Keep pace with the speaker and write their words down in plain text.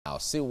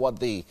see what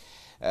the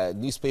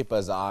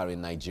newspapers are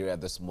in Nigeria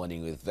this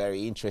morning with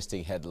very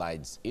interesting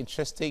headlines.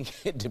 Interesting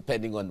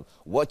depending on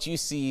what you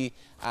see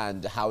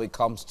and how it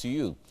comes to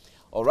you.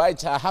 All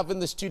right, I have in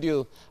the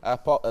studio a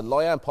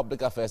lawyer and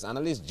public affairs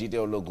analyst, Jide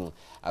Ologun,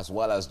 as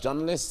well as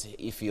journalist,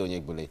 Ife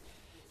Onyegbule.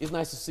 It's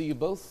nice to see you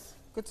both.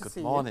 Good to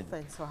see morning. you.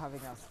 Thanks for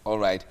having us. All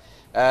right,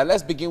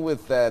 let's begin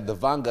with the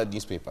Vanguard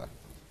newspaper.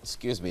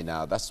 Excuse me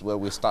now, that's where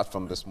we start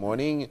from this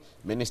morning.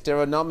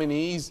 Ministerial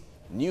nominees,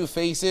 new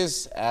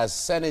faces as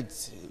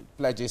Senate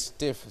pledges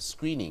stiff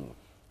screening.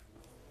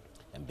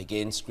 And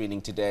begins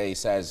screening today. It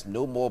says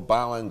no more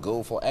bow and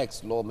go for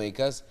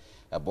ex-lawmakers.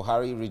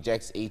 Buhari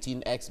rejects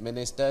 18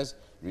 ex-ministers,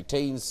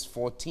 retains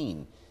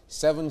 14.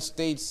 7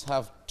 states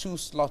have 2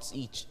 slots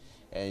each.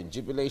 And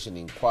jubilation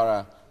in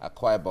Kwara,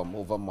 Akwa Ibom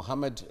over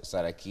Muhammad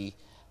Saraki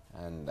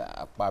and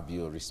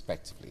Akpabio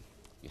respectively.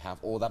 You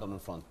have all that on the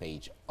front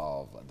page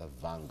of the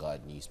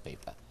Vanguard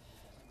newspaper.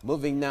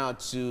 Moving now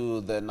to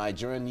the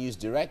Nigerian News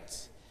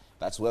Direct.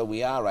 That's where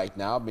we are right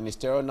now.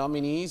 Ministerial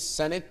nominees,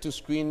 Senate to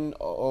screen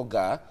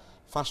Oga,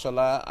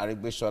 Fashola,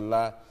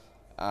 Arigbeshola,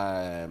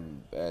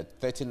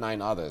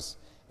 39 others.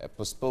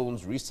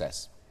 Postpones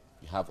recess.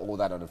 You have all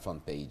that on the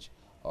front page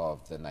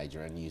of the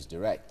Nigerian News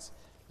Direct.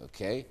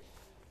 Okay.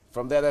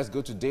 From there, let's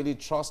go to Daily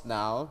Trust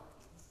now.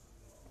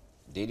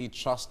 Daily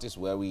Trust is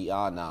where we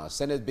are now.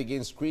 Senate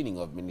begins screening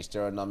of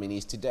ministerial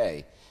nominees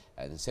today,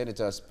 and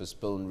senators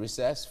postpone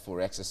recess for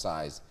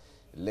exercise.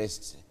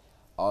 List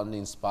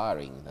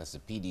uninspiring. That's the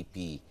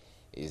PDP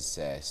is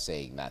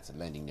saying that,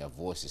 lending their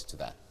voices to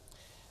that.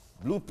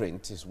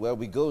 Blueprint is where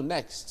we go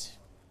next.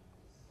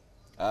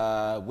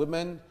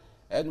 Women,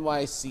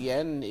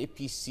 NYCN,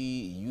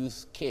 APC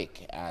youth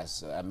cake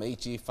as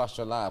Amechi,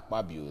 Fashola,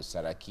 Akpabio,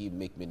 Saraki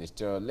make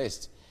ministerial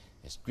list.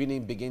 The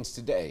screening begins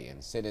today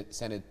and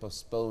Senate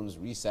postpones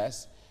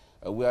recess.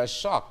 We are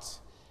shocked.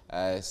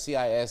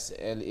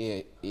 CISLAC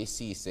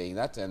saying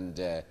that, and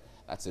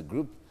that's a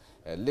group.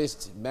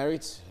 List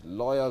merit,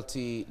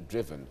 loyalty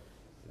driven.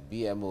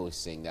 BMO is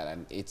saying that,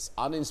 and it's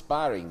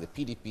uninspiring. The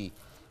PDP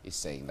is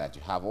saying that.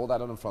 You have all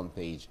that on the front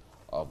page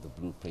of the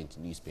Blueprint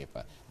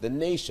newspaper. The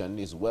Nation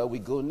is where we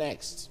go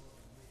next.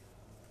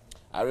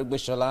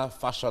 Arigbeshola,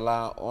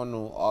 Fashola,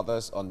 Onu,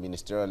 others on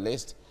ministerial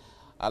list.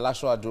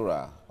 Alasho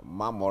Adura,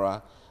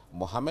 Mamora,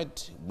 Mohammed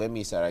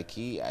Bemi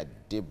Saraki,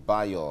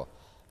 Adebayo,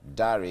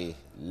 Dare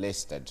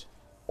listed,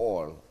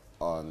 all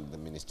on the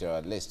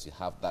ministerial list. You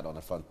have that on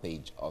the front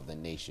page of the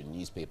Nation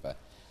newspaper.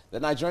 The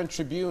Nigerian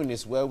Tribune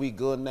is where we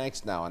go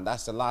next now, and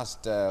that's the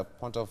last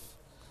point of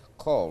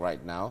call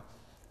right now.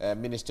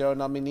 Ministerial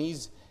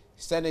nominees,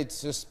 Senate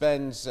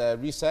suspends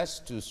recess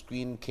to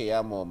screen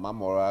Keyamo,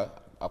 Mamora,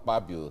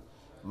 Akpabio,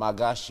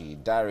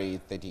 Magashi, Dare,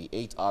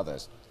 38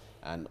 others,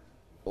 and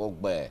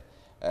Ogbe.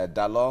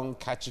 Dalong,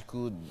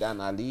 Kachiku, Dan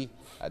Ali,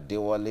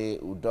 Dewale,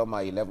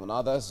 Udoma, 11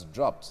 others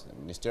dropped.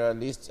 Ministerial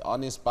list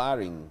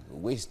uninspiring,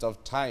 waste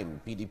of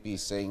time. PDP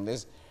is saying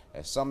this.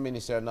 Some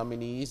ministerial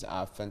nominees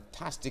are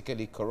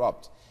fantastically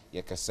corrupt.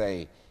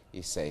 Yekasei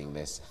is saying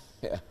this.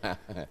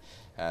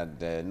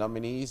 And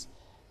nominees,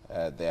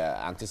 they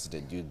are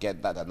antecedent. You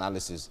get that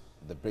analysis,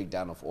 the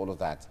breakdown of all of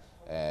that,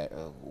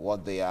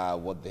 what they are,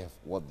 what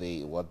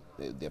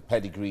their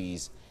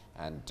pedigrees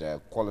and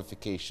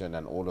qualification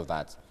and all of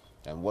that,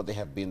 and what they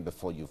have been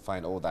before. You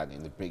find all that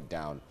in the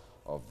breakdown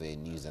of the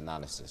news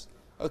analysis.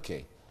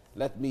 Okay,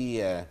 let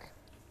me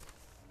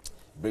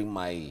bring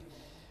my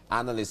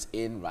analysts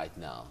in right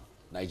now.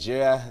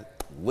 Nigeria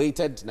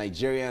waited,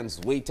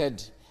 Nigerians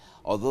waited,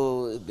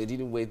 although they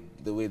didn't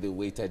wait the way they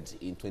waited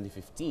in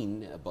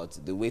 2015, but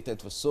they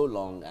waited for so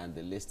long and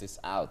the list is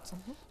out.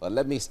 But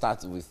let me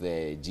start with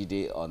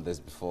Jide on this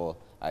before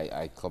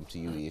I come to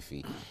you,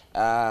 Ife.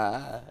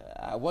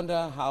 I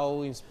wonder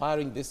how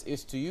inspiring this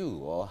is to you,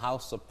 or how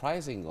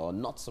surprising or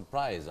not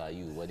surprised are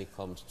you when it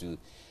comes to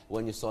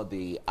when you saw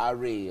the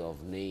array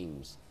of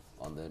names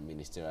on the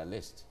ministerial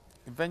list?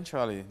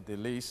 Eventually, the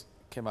list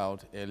came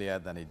out earlier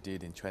than it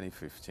did in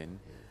 2015,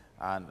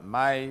 and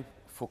my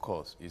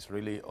focus is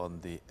really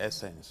on the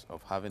essence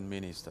of having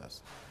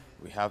ministers.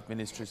 We have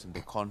ministries in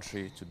the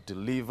country to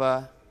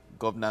deliver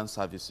governance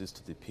services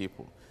to the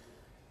people,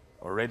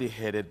 already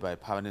headed by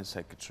permanent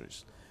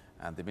secretaries.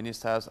 And the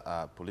ministers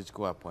are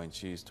political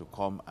appointees to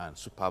come and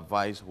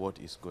supervise what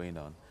is going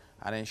on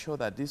and ensure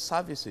that these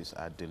services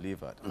are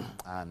delivered.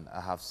 And I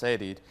have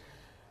said it,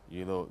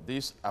 you know,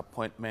 this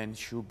appointment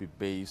should be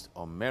based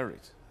on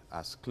merit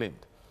as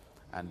claimed.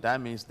 And that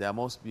means there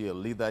must be a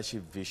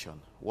leadership vision.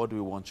 What do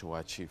we want to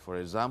achieve? For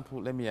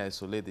example, let me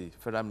isolate the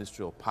Federal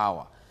Ministry of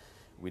Power.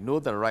 We know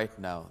that right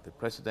now the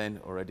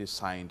president already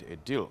signed a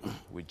deal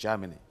with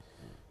Germany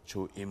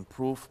to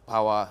improve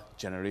power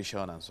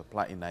generation and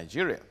supply in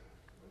Nigeria,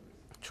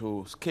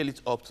 to scale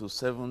it up to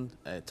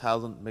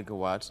 7,000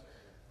 megawatts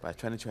by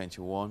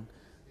 2021,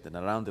 then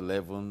around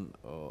 11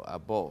 or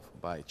above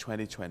by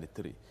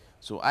 2023.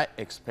 So I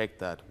expect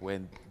that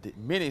when the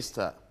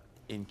minister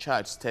in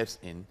charge steps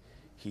in,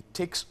 he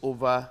takes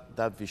over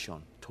that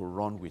vision to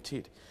run with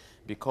it.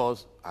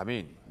 Because, I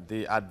mean,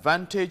 the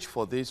advantage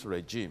for this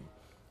regime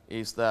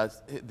is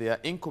that they are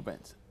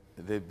incumbent.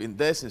 they've been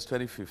there since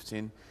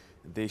 2015.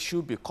 They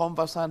should be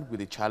conversant with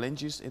the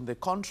challenges in the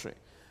country.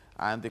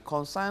 And the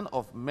concern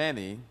of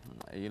many,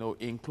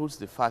 includes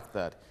the fact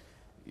that,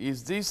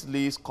 is this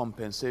list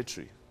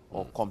compensatory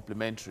or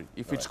complementary?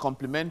 If it's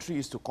complementary,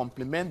 it's to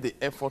complement the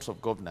efforts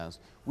of governance,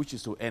 which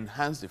is to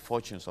enhance the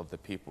fortunes of the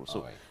people.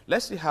 So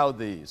let's see how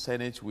the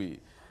Senate will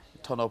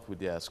turn up with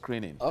their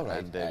screening. All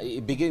right. And,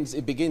 it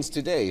begins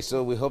today,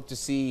 so we hope to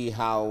see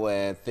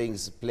how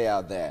things play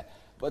out there.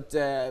 But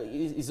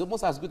it's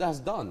almost as good as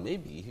done,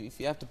 maybe, if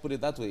you have to put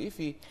it that way.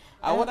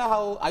 I wonder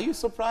how, are you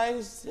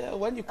surprised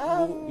when you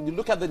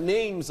look at the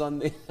names on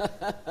the...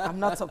 I'm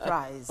not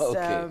surprised.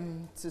 Okay.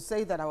 To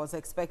say that I was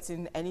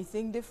expecting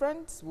anything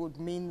different would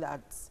mean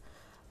that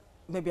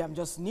maybe I'm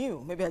just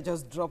new. Maybe I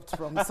just dropped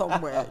from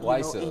somewhere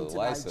into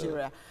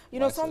Nigeria.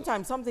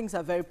 Sometimes some things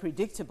are very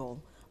predictable,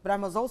 but I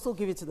must also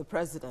give it to the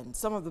president.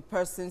 Some of the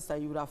persons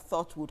that you would have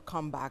thought would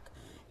come back,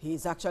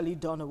 he's actually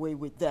done away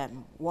with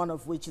them, one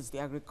of which is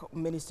the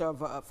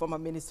former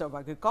Minister of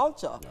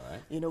Agriculture.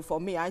 Right. For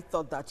me, I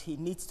thought that he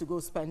needs to go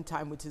spend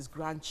time with his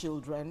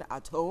grandchildren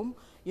at home,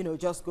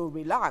 just go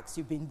relax.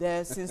 You've been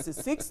there since the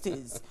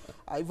 60s,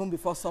 even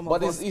before some of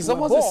us were born. But it's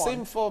almost the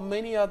same for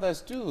many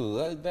others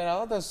too. There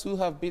are others who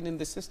have been in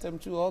the system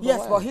too all the while.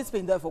 Yes, but he's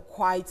been there for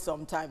quite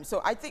some time.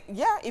 So I think,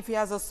 yeah, if he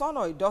has a son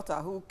or a daughter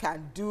who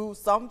can do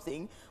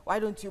something, why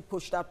don't you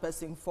push that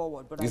person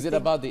forward? But is it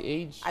about the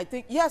age? I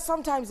think, yeah,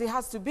 sometimes it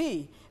has to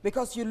be.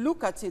 Because you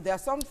look at it, there are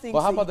some things...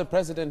 But how about the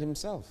president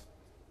himself?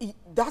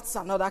 That's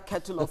another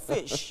kettle of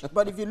fish.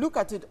 But if you look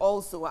at it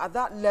also, at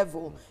that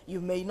level,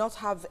 you may not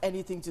have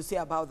anything to say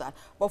about that.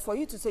 But for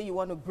you to say you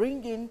want to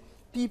bring in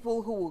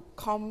people who will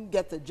come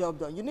get the job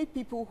done, you need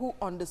people who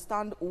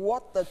understand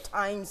what the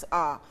times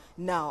are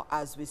now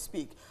as we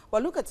speak.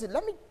 But look at it,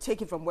 let me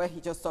take it from where he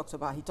just talked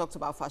about. He talked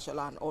about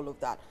Fashola and all of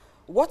that.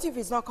 What if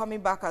he's not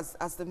coming back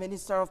as the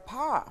Minister of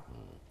Power?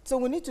 So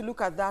we need to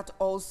look at that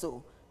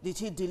also. Did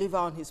he deliver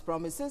on his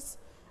promises?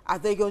 Are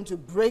they going to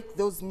break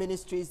those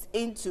ministries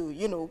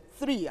into,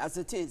 3 as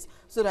it is,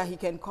 so that he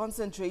can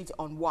concentrate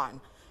on one?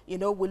 We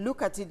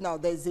look at it now,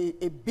 there's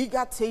a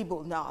bigger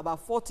table now,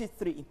 about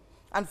 43.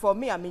 And for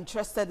me, I'm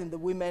interested in the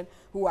women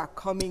who are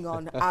coming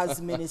on as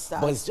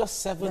ministers. But it's just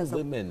 7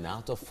 women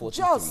out of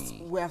 43. Just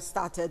we have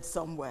started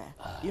somewhere.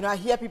 I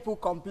hear people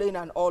complain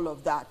and all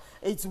of that.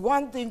 It's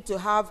one thing to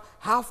have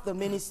half the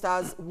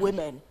ministers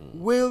women.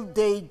 Will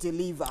they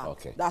deliver?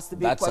 Okay. That's the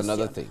big question. That's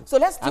another thing. So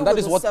let's deal and that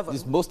with is what 7.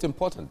 is most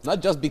important.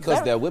 Not just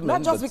because they're women.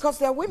 Not just because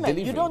they're women.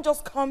 Delivering. You don't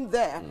just come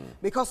there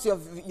because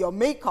of your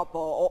makeup,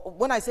 or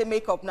when I say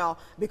makeup now,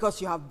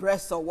 because you have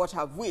breasts or what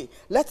have we.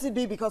 Let it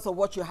be because of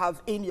what you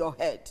have in your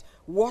head.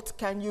 What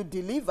can you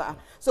deliver?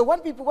 So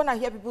when I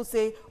hear people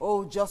say,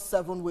 oh, just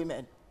 7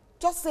 women,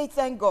 just say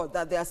thank God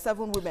that there are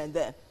 7 women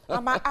there.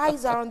 And my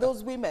eyes are on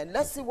those women.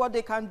 Let's see what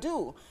they can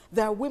do.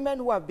 There are women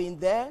who have been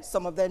there.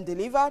 Some of them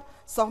delivered.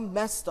 Some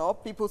messed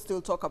up. People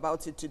still talk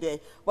about it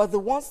today. But the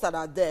ones that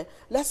are there,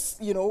 let's,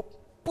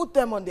 put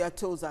them on their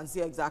toes and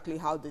see exactly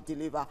how they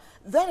deliver.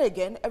 Then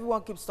again,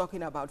 everyone keeps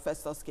talking about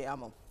Festus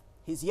Keyamo.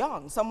 He's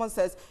young. Someone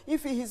says,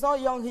 if he's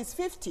not young, he's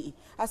 50.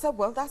 I said,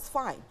 well, that's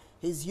fine.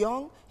 He's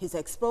young, he's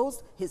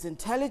exposed, he's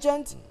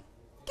intelligent.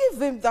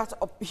 Give him that.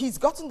 He's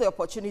gotten the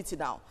opportunity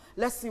now.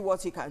 Let's see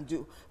what he can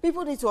do.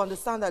 People need to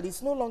understand that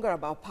it's no longer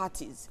about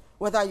parties,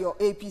 whether you're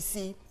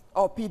APC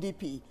or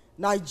PDP.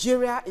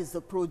 Nigeria is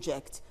the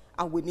project,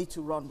 and we need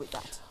to run with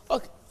that.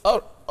 Okay.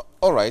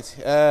 All right.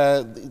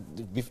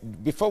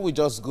 Before we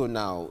just go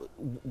now,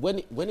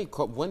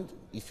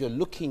 if you're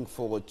looking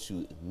forward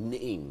to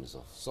names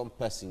of some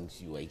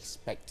persons you are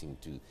expecting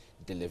to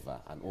deliver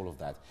and all of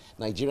that,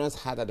 Nigerians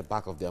had at the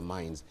back of their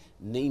minds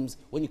names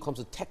when it comes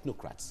to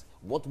technocrats,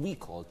 what we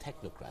call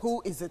technocrats.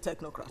 Who is a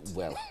technocrat?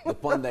 Well, the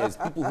point there is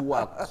people who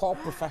are core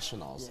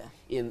professionals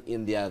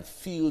in their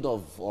field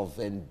of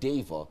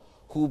endeavor,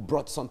 who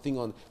brought something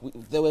on.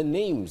 There were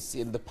names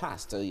in the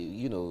past,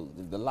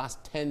 the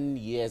last 10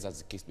 years as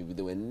the case may be,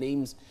 there were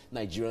names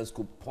Nigerians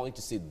could point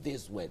to say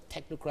these were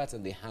technocrats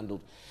and they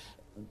handled.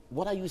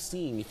 What are you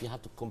seeing if you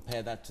have to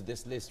compare that to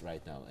this list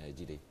right now,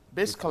 Jide?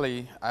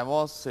 Basically, I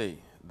must say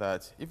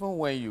that even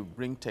when you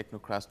bring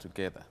technocrats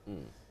together,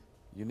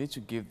 you need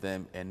to give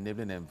them an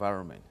enabling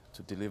environment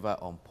to deliver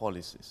on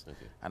policies. Okay.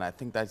 And I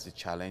think that's the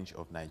challenge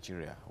of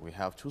Nigeria. We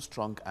have too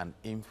strong an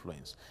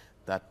influence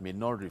that may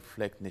not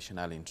reflect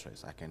national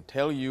interests. I can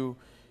tell you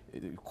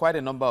quite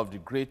a number of the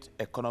great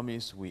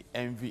economies we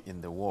envy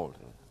in the world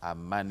are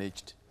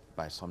managed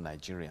by some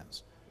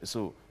Nigerians.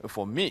 So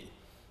for me,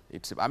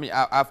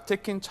 I've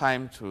taken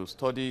time to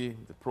study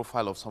the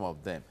profile of some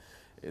of them.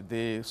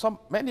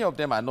 Many of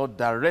them are not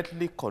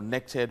directly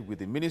connected with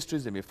the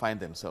ministries they may find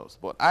themselves.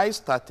 But I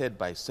started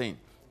by saying,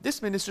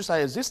 these ministries are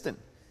existing.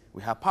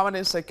 We have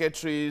permanent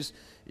secretaries,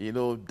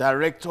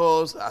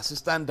 directors,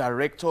 assistant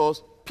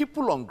directors,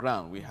 people on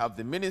ground. We have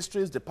the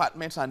ministries,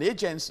 departments, and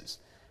agencies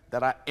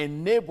that are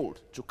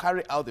enabled to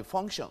carry out the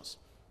functions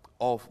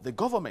of the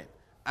government.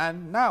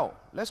 And now,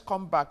 let's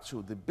come back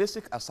to the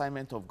basic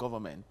assignment of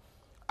government,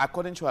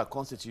 according to our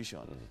constitution,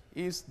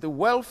 is the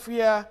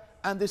welfare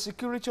and the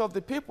security of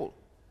the people.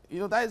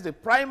 that is the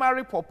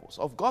primary purpose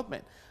of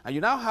government. And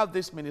you now have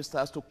these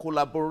ministers to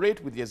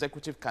collaborate with the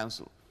Executive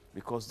Council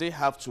because they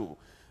have to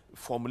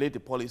formulate the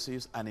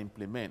policies and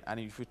implement. And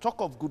if you talk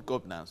of good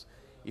governance,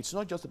 it's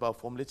not just about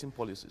formulating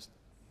policies,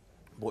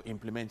 but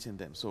implementing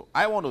them. So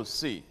I want to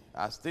see,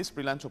 as this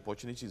brilliant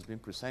opportunity is being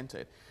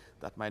presented,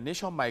 that my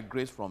nation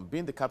migrates from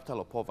being the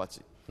capital of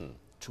poverty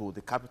to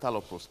the capital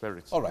of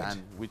prosperity. All right.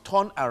 And we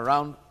turn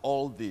around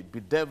all the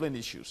bedeviling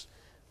issues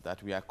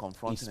that we are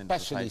confronting in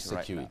especially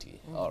society security.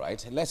 Right now. All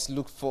right, let's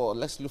look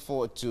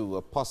forward to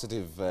a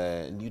positive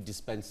new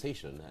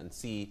dispensation and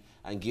see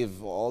and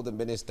give all the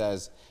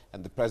ministers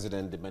and the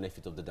president the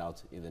benefit of the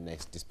doubt in the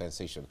next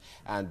dispensation.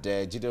 And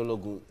Jide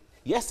Ologun,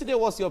 yesterday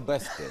was your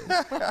birthday,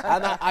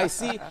 and I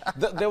see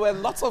there were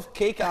lots of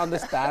cake, I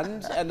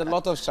understand, and a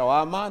lot of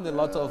shawarma and a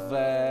lot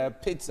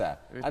of pizza,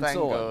 We and thank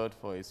so on. God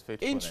for his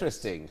faithfulness.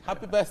 Interesting.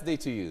 Happy birthday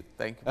to you.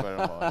 Thank you very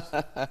much.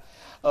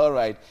 All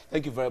right.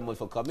 Thank you very much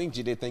for coming.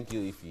 Jide, thank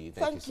you, Ify.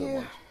 Thank you so you.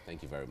 much.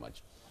 Thank you very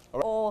much.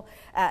 All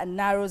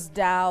narrows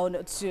down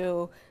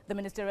to the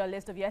ministerial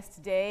list of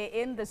yesterday.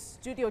 In the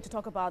studio to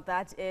talk about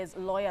that is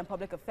lawyer and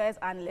public affairs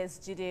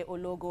analyst Jide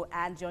Ologun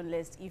and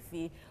journalist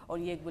Ify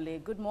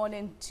Onyegbule. Good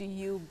morning to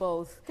you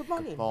both. Good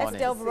morning. Good morning. Let's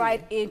delve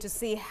right in to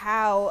see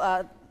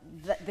how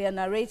they are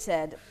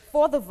narrated.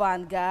 For the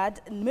vanguard,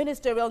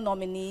 ministerial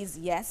nominees,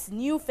 yes,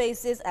 new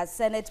faces as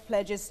Senate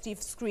pledges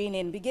stiff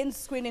screening. Begins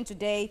screening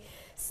today,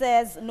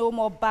 says no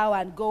more bow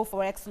and go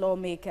for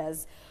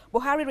ex-lawmakers.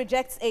 Buhari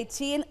rejects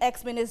 18,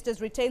 ex-ministers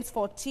retains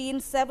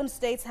 14, 7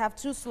 states have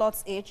 2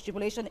 slots each,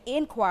 jubilation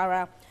in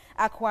Kwara,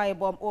 Akwa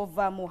Ibom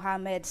over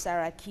Mohammed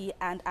Saraki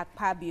and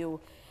Akpabio.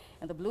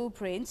 In the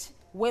blueprint,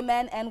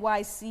 women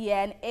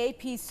NYCN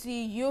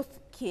APC youth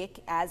kick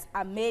as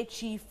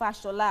Amechi,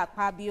 Fashola,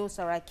 Akpabio,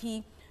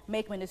 Saraki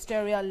make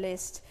ministerial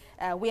list.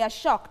 We are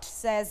shocked,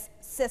 says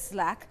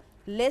Sislak.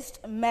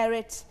 List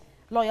merit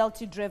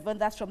loyalty driven,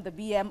 that's from the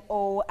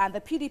BMO, and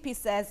the PDP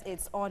says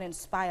it's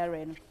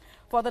uninspiring.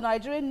 For the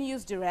Nigerian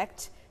News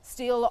Direct,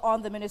 still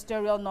on the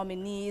ministerial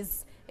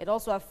nominees, it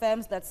also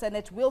affirms that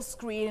Senate will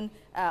screen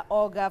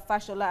Oga,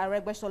 Fashola,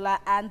 Aregbesola,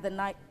 and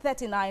the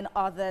 39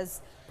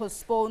 others,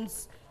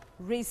 postpones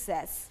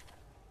recess.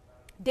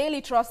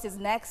 Daily Trust is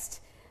next.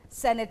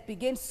 Senate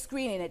begins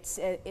screening,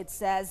 it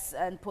says,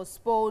 and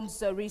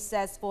postpones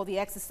recess for the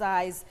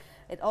exercise.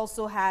 It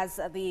also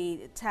has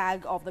the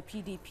tag of the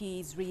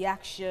PDP's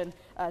reaction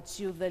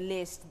to the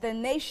list. The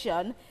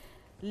Nation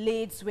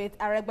leads with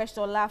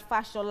Aregbesola,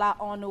 Fashola,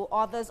 Onu,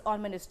 others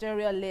on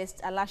ministerial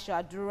list,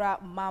 Alasha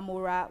Adura,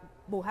 Mamura,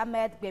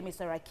 Mohammed Gbemi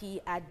Saraki,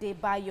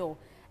 Adebayo,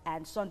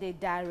 and Sunday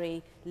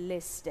Dare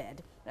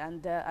listed.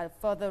 And a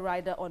further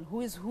rider on who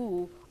is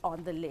who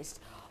on the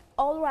list.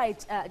 All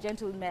right,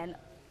 gentlemen,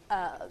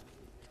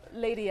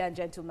 lady and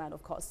gentleman,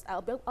 of course.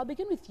 I'll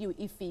begin with you,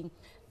 Ify.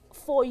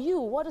 For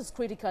you, what is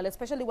critical,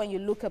 especially when you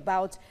look at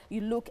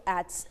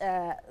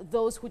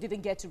those who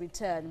didn't get to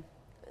return?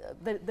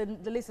 The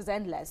list is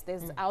endless.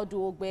 There's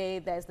Audu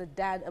Ogbe, there's the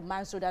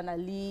Mansur Dan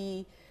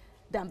Ali,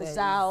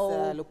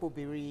 Dambazao,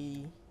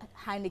 Lopobiri,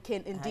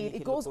 Heineken, indeed. Heineken,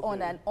 it goes on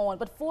Lopobiri. and on.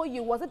 But for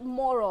you, was it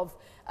more of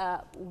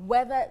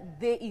whether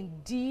they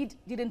indeed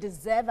didn't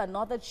deserve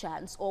another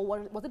chance, or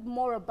was it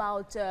more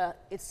about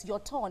it's your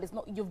turn, it's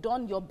not, you've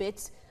done your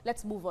bit,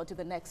 let's move on to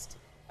the next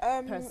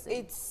person?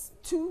 It's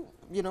two,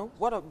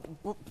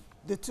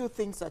 the two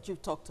things that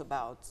you've talked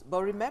about.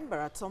 But remember,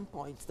 at some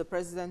point, the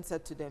president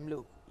said to them,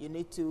 look, you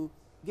need to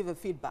give a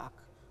feedback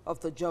of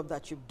the job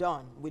that you've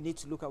done. We need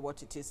to look at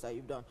what it is that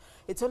you've done.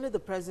 It's only the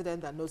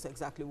president that knows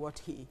exactly what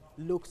he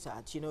looked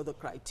at, the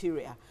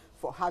criteria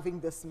for having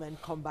this man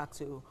come back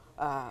to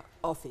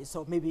office,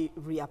 or maybe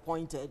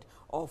reappointed,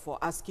 or for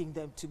asking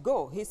them to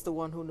go. He's the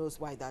one who knows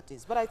why that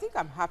is. But I think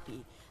I'm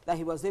happy that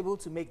he was able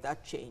to make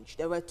that change.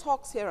 There were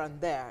talks here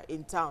and there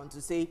in town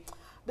to say,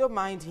 don't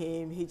mind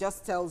him, he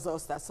just tells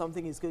us that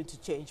something is going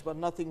to change, but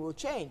nothing will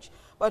change.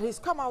 But he's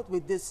come out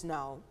with this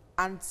now,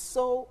 and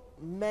so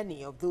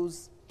many of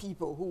those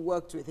people who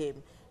worked with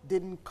him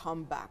didn't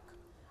come back.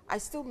 I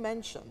still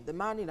mention the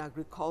man in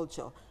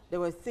agriculture. There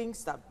were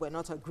things that were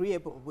not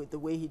agreeable with the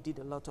way he did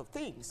a lot of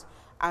things.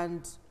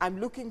 And I'm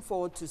looking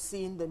forward to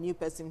seeing the new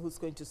person who's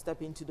going to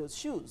step into those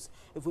shoes,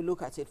 if we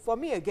look at it. For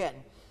me, again,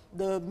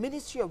 the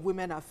Ministry of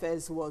Women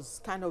Affairs was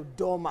kind of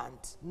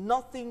dormant.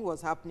 Nothing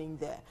was happening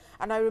there.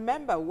 And I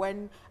remember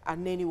when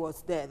Aneni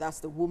was there, that's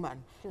the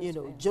woman,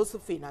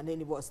 Josephine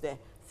Aneni was there,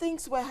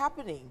 things were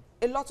happening.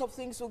 A lot of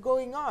things were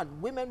going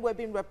on. Women were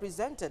being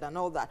represented and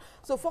all that.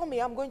 So for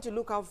me, I'm going to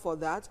look out for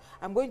that.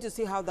 I'm going to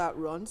see how that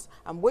runs.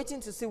 I'm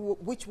waiting to see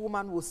which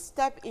woman will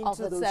step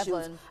into those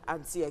shoes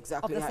and see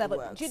exactly how it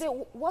works.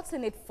 Jide, what's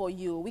in it for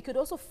you? We could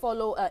also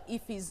follow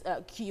Ify's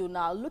cue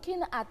now.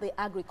 Looking at the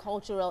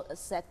agricultural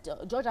sector,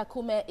 George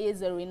Akume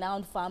is a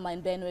renowned farmer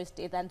in Benue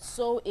State, and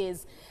so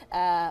is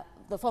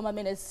the former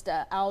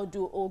minister,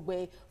 Audu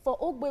Ogbe. For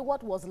Ogbe,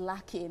 what was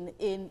lacking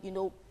in,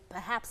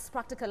 perhaps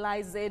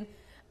practicalizing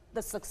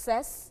the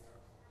success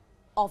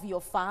of your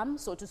farm,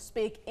 so to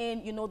speak,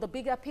 in the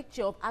bigger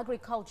picture of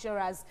agriculture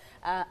as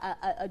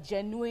a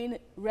genuine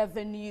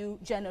revenue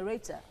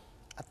generator?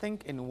 I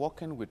think in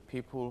working with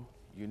people,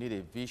 you need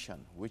a vision,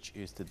 which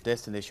is the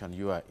destination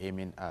you are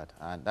aiming at.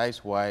 And that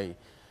is why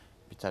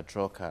Peter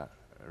Drucker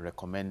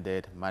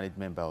recommended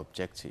management by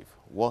objective.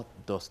 What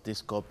does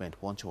this government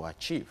want to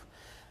achieve?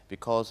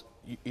 Because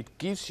it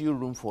gives you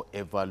room for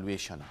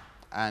evaluation.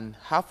 And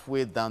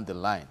halfway down the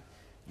line,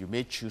 you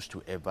may choose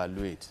to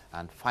evaluate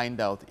and find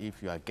out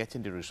if you are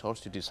getting the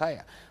results you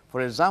desire. For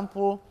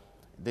example,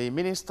 the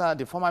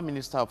former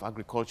Minister of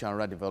Agriculture and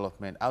Rural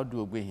Development,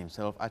 Audu Ogbe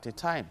himself, at a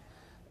time,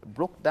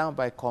 broke down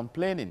by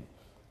complaining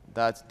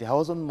that there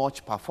wasn't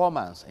much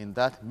performance in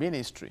that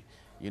ministry,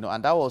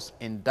 and that was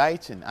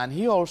indicting. And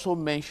he also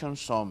mentioned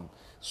some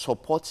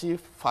supportive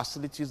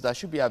facilities that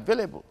should be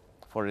available.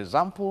 For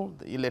example,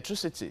 the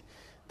electricity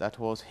that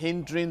was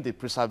hindering the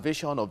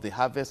preservation of the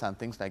harvest and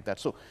things like that.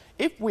 So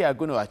if we are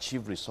going to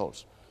achieve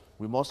results,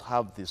 we must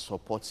have the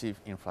supportive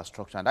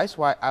infrastructure. And that's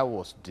why I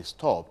was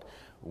disturbed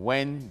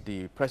when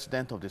the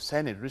President of the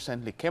Senate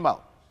recently came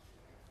out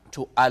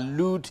to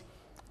allude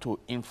to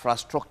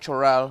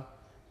infrastructural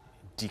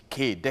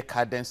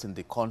decadence in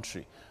the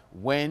country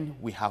when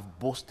we have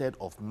boasted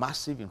of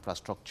massive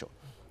infrastructure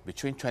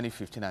between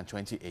 2015 and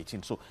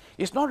 2018. So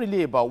it's not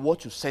really about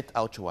what you set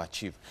out to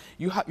achieve.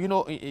 You have,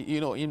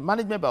 in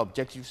management by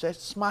objective, you set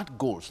smart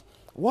goals.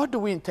 What do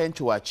we intend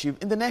to achieve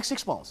in the next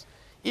 6 months?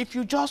 If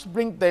you just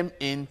bring them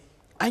in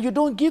and you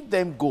don't give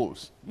them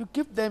goals, you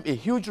give them a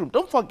huge room.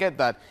 Don't forget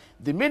that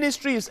the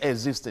ministry is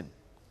existing.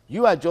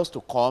 You are just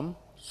to come,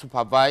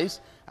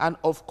 supervise, and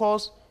of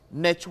course,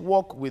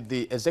 network with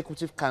the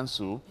Executive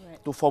Council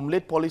to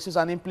formulate policies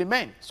and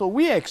implement. So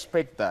we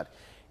expect that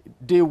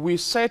they will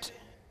set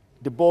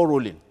the ball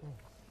rolling.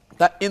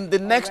 That in the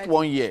next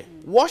 1 year,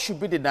 what should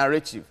be the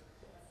narrative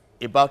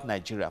about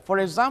Nigeria? For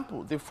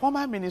example, the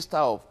former Minister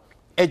of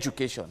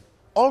Education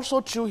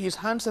also threw his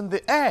hands in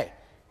the air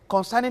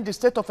concerning the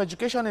state of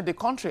education in the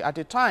country. At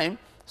the time,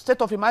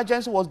 state of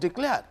emergency was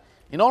declared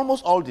in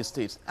almost all the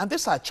states. And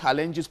these are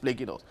challenges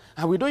plaguing us.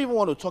 And we don't even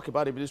want to talk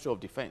about the Ministry of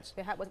Defense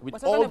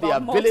with all the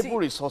available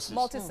resources.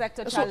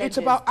 Multi-sector So challenges. it's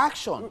about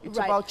action. It's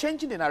about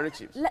changing the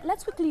narrative.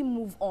 Let's quickly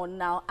move on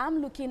now.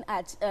 I'm looking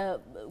at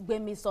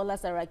Gbemisola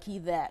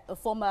Saraki there, a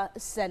former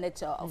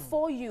senator.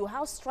 For you,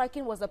 how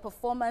striking was the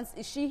performance?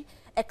 Is she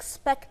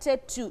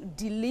expected to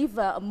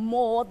deliver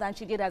more than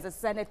she did as a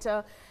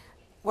senator?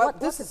 Well,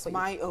 this is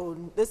my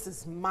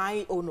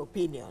own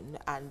opinion,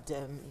 and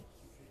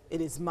it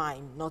is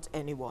mine, not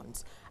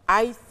anyone's.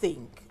 I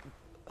think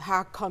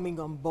her coming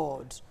on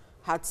board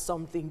had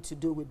something to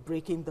do with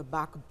breaking the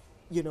back,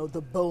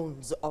 the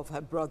bones of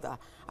her brother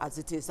as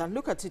it is. And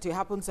look at it, it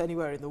happens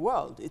anywhere in the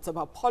world. It's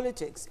about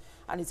politics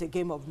and it's a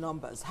game of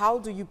numbers. How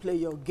do you play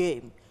your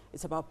game?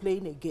 It's about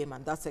playing a game,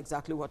 and that's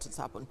exactly what has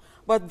happened.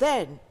 But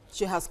then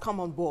she has come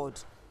on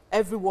board.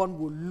 Everyone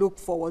will look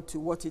forward to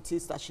what it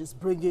is that she's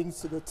bringing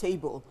to the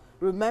table.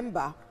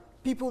 Remember,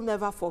 people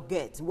never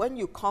forget. When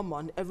you come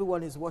on,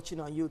 everyone is watching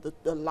on you.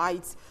 The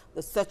lights,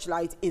 the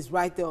searchlight is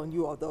right there on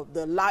you, or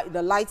the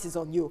light is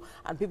on you,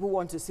 and people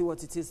want to see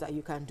what it is that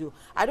you can do.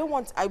 I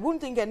wouldn't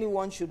think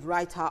anyone should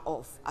write her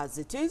off as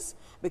it is,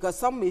 because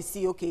some may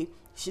see, okay,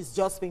 she's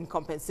just been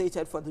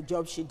compensated for the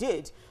job she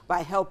did by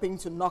helping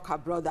to knock her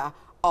brother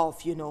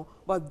off,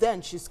 but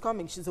then she's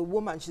coming, she's a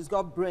woman, she's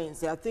got brains.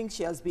 There are things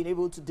she has been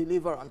able to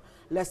deliver on.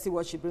 Let's see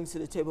what she brings to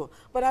the table.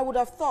 But I would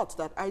have thought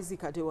that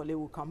Isaac Adewale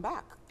would come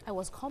back. I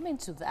was coming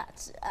to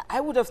that. I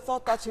would have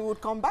thought that he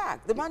would come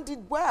back. The man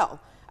did well,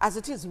 as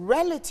it is,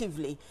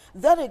 relatively.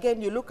 Then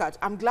again, you look at,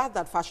 I'm glad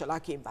that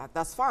Fashola came back,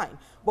 that's fine.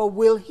 But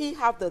will he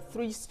have the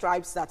 3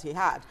 stripes that he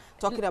had,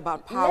 talking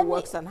about power,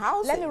 works, and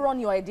housing? Let me run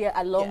your idea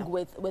along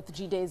with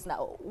Jide's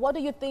now. What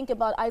do you think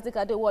about Isaac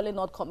Adewale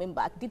not coming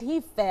back? Did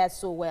he fare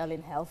so well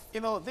in health?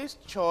 These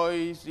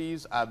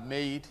choices are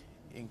made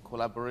in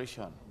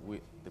collaboration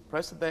with the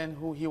president,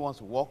 who he wants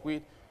to work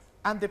with,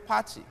 and the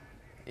party.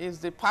 Is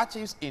the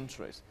party's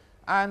interest.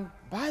 And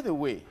by the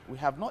way, we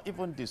have not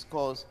even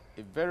discussed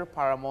a very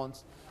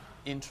paramount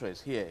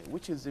interest here,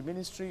 which is the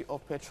Ministry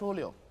of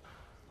Petroleum,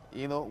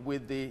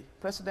 with the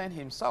president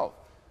himself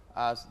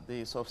as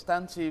the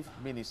substantive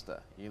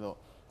minister,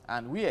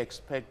 and we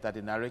expect that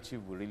the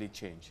narrative will really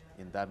change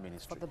in that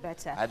ministry. For the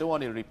better. I don't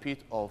want a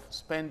repeat of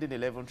spending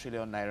 11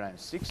 trillion naira in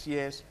 6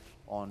 years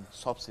on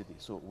subsidy.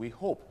 So we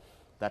hope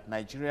that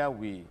Nigeria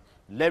will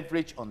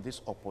leverage on this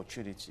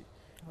opportunity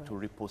to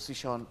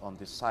reposition on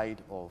the side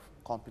of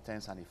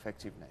competence and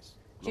effectiveness.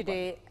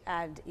 Jide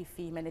and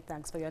Ife, many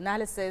thanks for your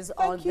analysis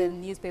on the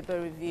newspaper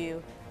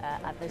review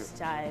at this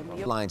time.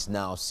 Lines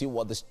now, see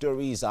what the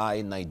stories are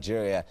in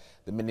Nigeria.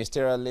 The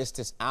ministerial list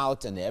is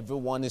out and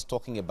everyone is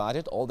talking about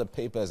it. All the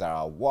papers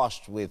are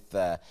awash with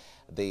the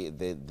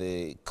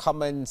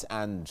comments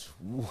and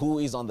who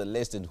is on the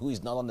list and who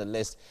is not on the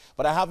list.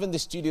 But I have in the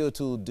studio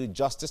to do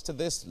justice to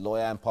this,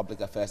 lawyer and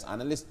public affairs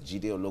analyst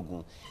Jide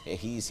Ologun.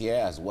 He's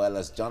here, as well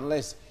as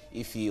journalist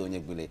Ife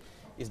Onyegbile.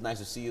 It's nice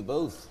to see you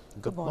both.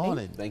 Good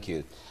morning. Thank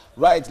you.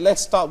 Right,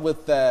 let's start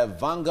with the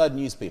Vanguard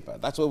newspaper.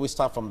 That's where we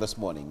start from this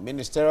morning.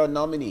 Ministerial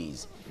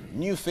nominees,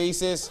 new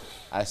faces,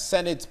 as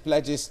Senate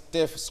pledges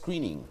stiff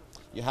screening.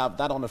 You have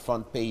that on the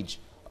front page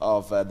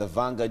of the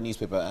Vanguard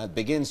newspaper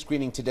begins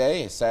screening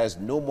today. It says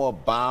no more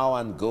bow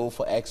and go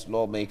for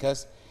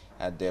ex-lawmakers.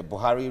 And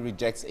Buhari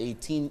rejects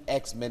 18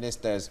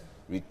 ex-ministers,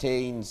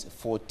 retains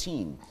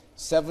 14.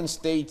 7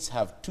 states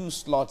have 2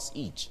 slots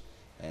each.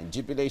 And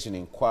jubilation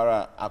in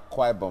Kwara,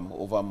 Akwa Ibom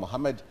over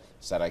Mohammed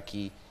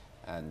Saraki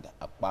and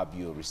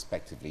Akpabio,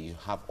 respectively. You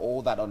have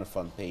all that on the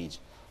front page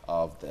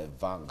of the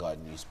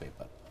Vanguard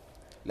newspaper.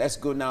 Let's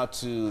go now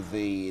to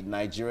the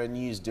Nigeria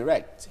News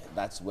Direct.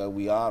 That's where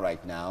we are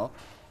right now.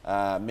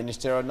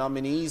 Ministerial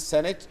nominees,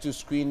 Senate to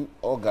screen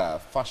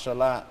Oga,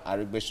 Fashola,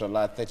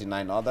 Arigbeshola,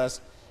 39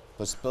 others,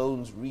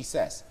 postpones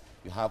recess.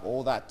 You have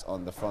all that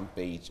on the front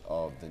page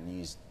of the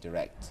News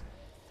Direct.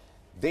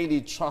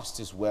 Daily Trust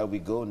is where we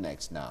go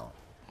next now.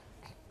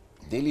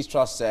 Daily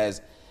Trust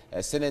says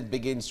Senate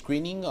begins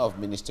screening of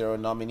ministerial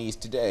nominees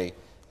today.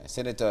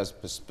 Senators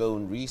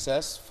postpone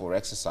recess for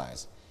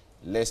exercise.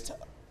 List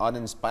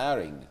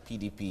uninspiring.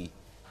 PDP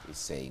is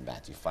saying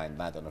that. You find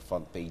that on the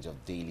front page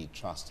of Daily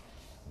Trust.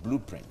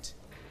 Blueprint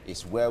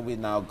is where we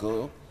now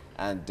go.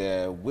 And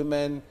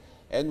women,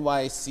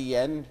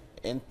 NYCN,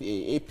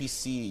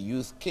 APC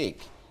Youth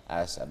Cake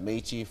as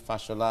Amechi,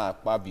 Fashola,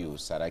 Akpabio,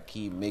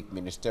 Saraki make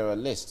ministerial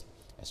list.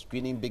 A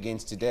screening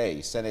begins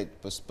today.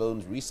 Senate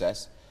postpones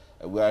recess.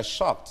 We are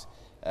shocked.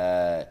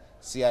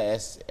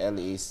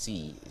 CISLAC is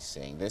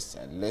saying this.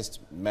 And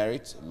list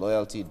merit,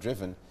 loyalty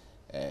driven.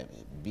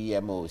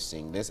 BMO is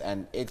saying this.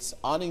 And it's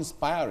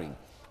uninspiring.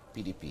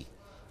 PDP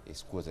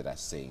is quoted as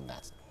saying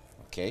that.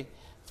 Okay.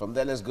 From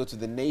there, let's go to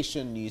the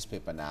Nation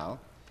newspaper now.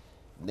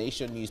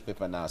 Nation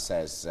newspaper now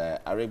says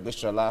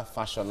Arigbeshola,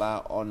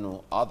 Fashola,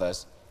 Onu,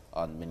 others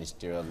on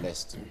ministerial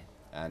list.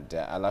 And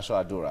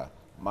Alasho Adura,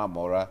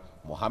 Mamora,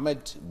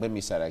 Mohammed Gbemi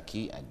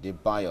Saraki, and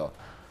Debayo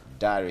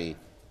Dare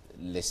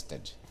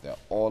listed. They're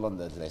all on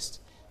the list.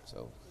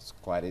 So it's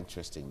quite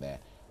interesting there.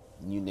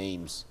 New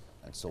names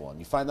and so on.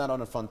 You find that on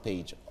the front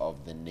page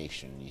of the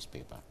Nation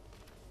newspaper.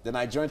 The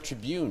Nigerian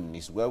Tribune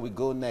is where we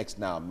go next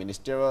now.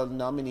 Ministerial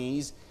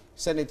nominees,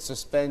 Senate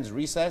suspends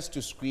recess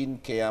to screen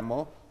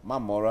Keyamo,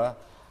 Mamora,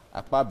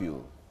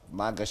 Akpabio,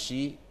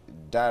 Magashi,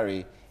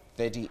 Dare,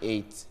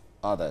 38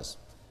 others.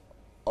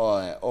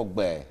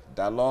 Ogbe,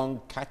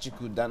 Dalong,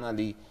 Kachiku,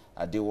 Danali,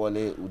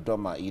 Adewale,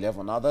 Udoma,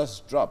 11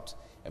 others dropped.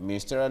 A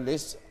ministerial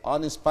list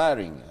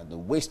uninspiring and a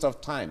waste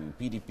of time.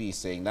 PDP is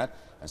saying that.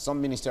 And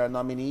some ministerial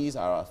nominees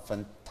are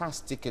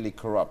fantastically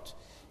corrupt.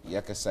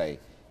 Yakasai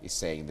is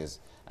saying this.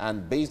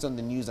 And based on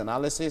the news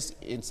analysis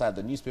inside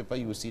the newspaper,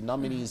 you will see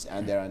nominees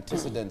and their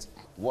antecedents,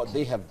 what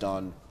they have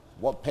done,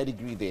 what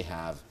pedigree they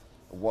have,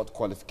 what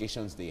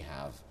qualifications they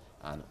have,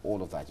 and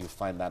all of that. You'll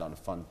find that on the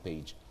front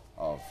page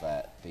of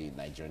the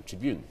Nigerian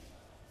Tribune.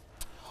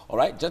 All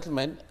right,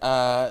 gentlemen,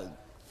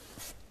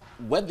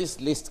 when this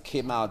list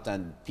came out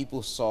and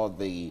people saw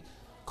the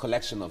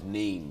collection of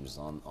names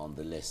on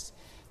the list,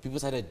 people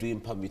started doing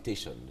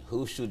permutation.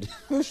 Who should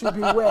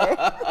be where?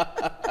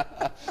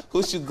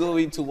 Who should go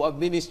into what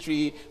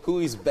ministry? Who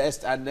is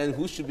best? And then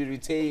who should be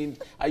retained?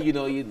 You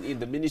know, in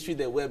the ministry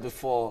they were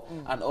before,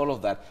 and all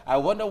of that. I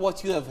wonder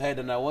what you have heard,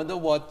 and I wonder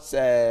what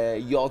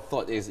your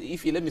thought is.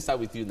 If you let me start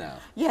with you now.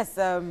 Yes,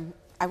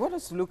 I want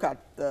us to look at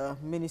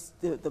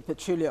the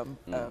petroleum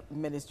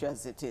ministry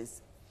as it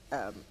is.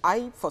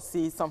 I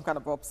foresee some kind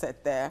of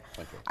upset there.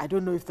 Okay. I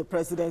don't know if the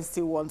president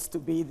still wants to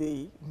be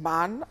the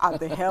man at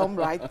the helm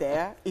right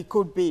there. It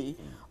could be.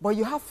 But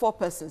you have 4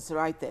 persons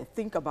right there.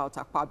 Think about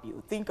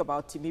Akpabio, think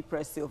about Timi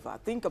Silva,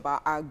 think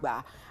about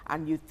Agba,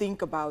 and you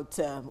think about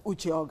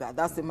Ucheoga.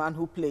 That's the man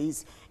who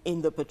plays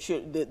in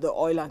the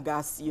oil and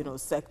gas,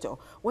 sector.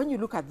 When you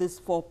look at these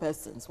 4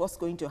 persons, what's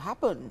going to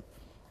happen?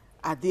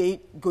 Are they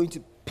going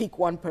to pick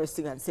one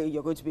person and say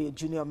you're going to be a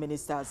junior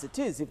minister as it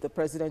is if the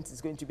president is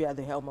going to be at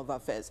the helm of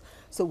affairs?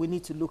 So we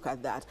need to look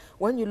at that.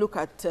 When you look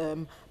at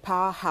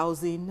power,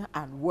 housing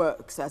and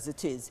works as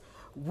it is,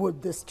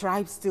 would the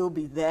stripe still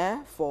be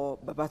there for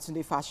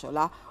Babatunde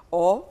Fashola,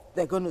 or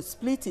they're going to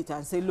split it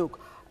and say, look,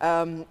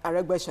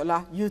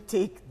 Arigbeshola, you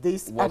take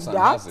this and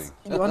that,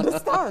 you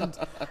understand,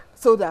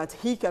 so that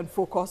he can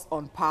focus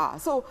on power.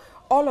 So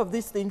all of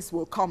these things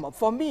will come up.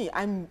 For me,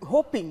 I'm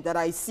hoping that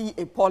I see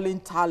a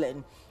Pauline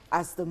Talon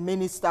as the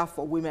Minister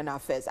for Women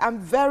Affairs. I'm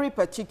very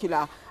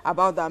particular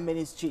about that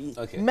ministry.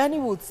 Okay. Many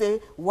would say,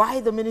 why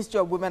the Ministry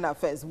of Women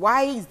Affairs?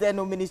 Why is there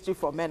no Ministry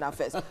for Men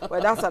Affairs?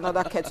 Well, that's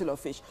another kettle of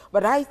fish.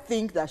 But I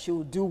think that she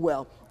will do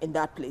well in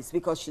that place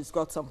because she's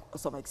got some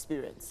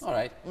experience. All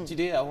right.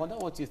 Today, I wonder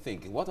what you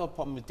think. What our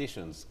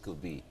permutations could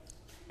be?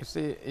 You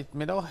see, it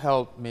may not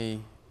help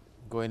me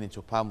going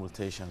into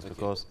permutations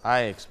because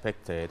I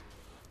expected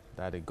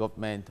that the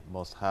government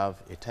must have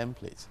a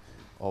template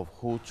of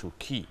who to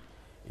key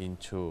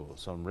into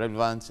some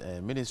relevant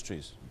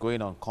ministries,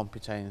 going on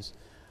competence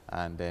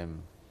and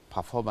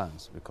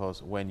performance,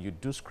 because when you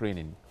do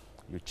screening,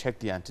 you check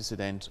the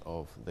antecedents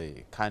of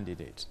the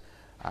candidates.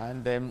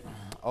 And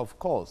of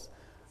course,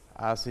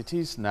 as it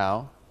is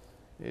now,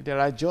 there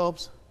are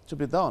jobs to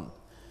be done.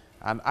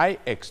 And I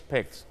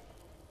expect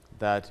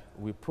that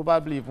we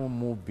probably even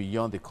move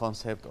beyond the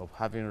concept of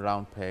having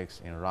round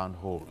pegs in round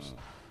holes.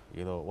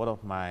 You know, one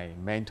of my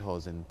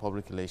mentors in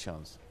public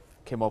relations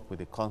came up with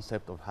the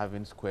concept of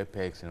having square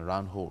pegs in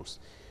round holes,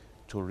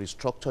 to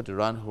restructure the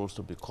round holes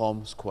to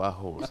become square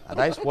holes. And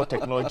that is what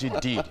technology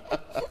did.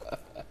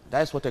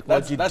 That's what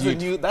technology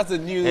did. That's a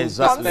new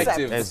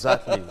perspective.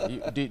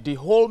 Exactly. The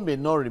hole may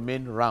not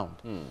remain round.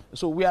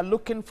 So we are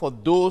looking for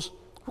those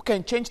who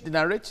can change the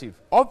narrative.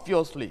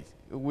 Obviously,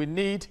 we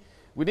need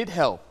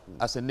help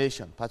as a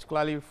nation,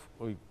 particularly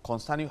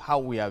concerning how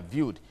we are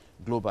viewed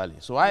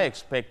globally. So I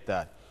expect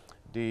that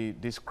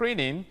the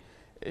screening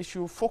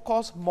should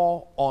focus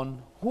more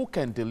on who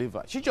can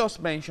deliver. She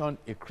just mentioned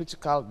a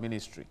critical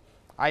ministry.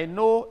 I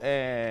know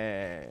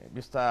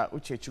Mr.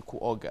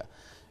 Uchechukwu Oga.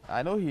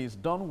 I know he's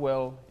done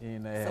well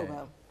in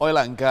oil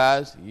and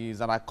gas. He's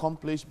an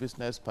accomplished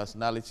business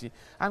personality,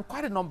 and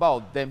quite a number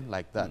of them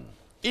like that.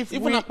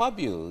 Even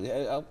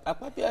Akpabio.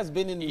 Akpabio has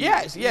been in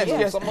yes.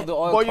 some of the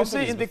oil but companies you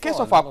see, in the before, case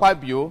of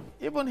Akpabio,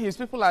 even his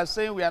people are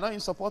saying we are not in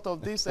support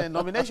of this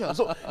nomination.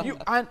 So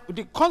and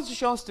the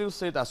constitution still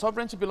says that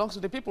sovereignty belongs to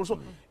the people. So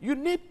you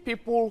need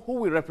people who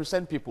will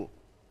represent people.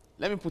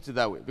 Let me put it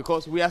that way,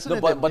 because we are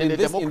still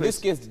in this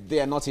case,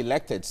 they are not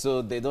elected,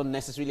 so they don't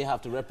necessarily have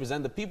to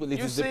represent the people. It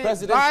is the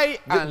president.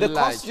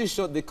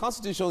 The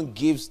constitution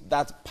gives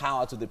that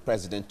power to the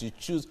president to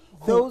choose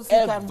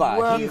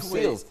whoever he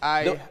feels.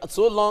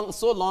 So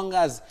long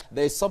as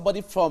there is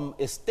somebody from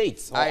a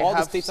state, or all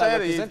the states are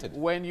represented.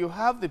 When you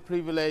have the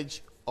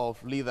privilege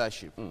of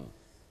leadership,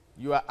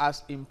 you are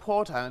as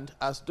important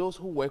as those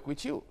who work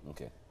with you.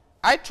 Okay.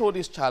 I throw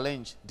this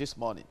challenge this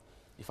morning.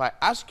 If I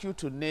ask you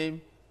to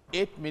name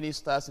 8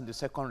 ministers in the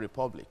Second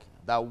Republic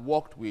that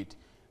worked with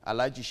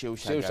Alhaji Shehu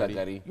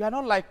Shagari, you are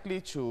not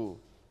likely to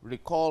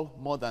recall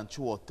more than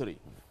 2 or 3.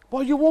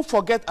 But you won't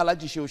forget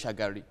Alhaji Shehu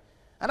Shagari.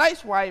 And that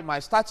is why my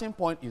starting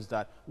point is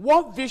that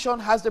what vision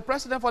has the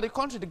president for the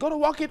country? They're going to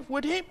work it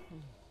with him.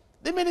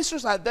 The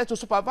ministers are there to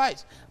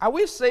supervise. Are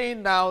we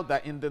saying now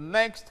that in the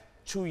next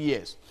 2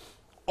 years,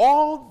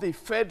 all the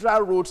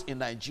federal roads in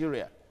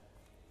Nigeria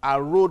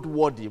are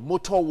roadworthy,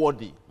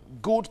 motorworthy,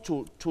 good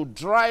to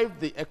drive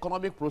the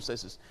economic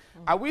processes?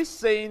 Are we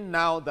saying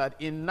now that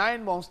in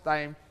 9 months'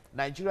 time,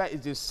 Nigeria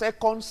is the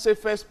second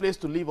safest place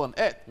to live on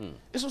earth?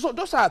 So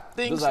those are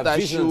things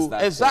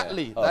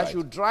that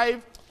should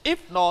drive.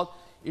 If not,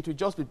 it will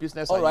just be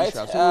business as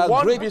usual. So we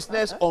want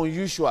business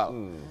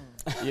unusual.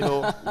 You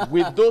know,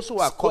 with those who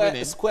are coming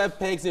in. Square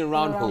pegs in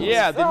round holes.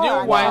 Yeah, the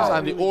new wines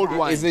and the old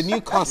wines. It's a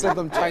new concept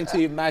I'm trying to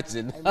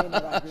imagine.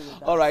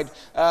 All right.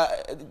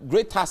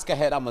 Great task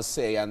ahead, I must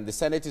say. And the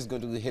Senate is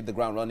going to hit the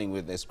ground running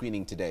with the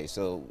screening today.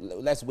 So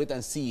let's wait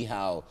and see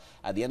how,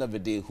 at the end of the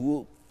day,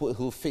 who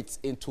fits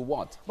into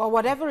what. But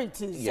whatever it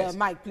is,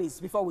 Mike, please,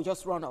 before we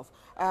just run off,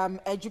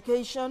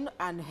 education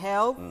and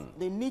health,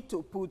 they need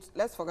to put,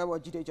 let's forget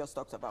what Jide just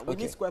talked about. We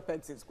need square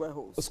pegs in square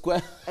holes.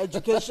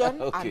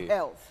 Education and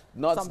health.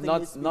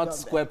 Not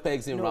square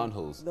pegs in round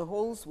holes. The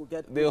holes will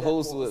get the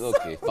holes will,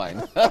 okay,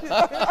 fine.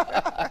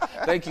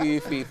 Thank you,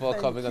 Ife, for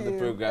coming on the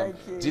program.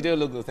 Jide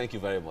Ologun, thank you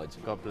very much.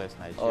 God bless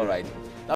Nigeria. All right.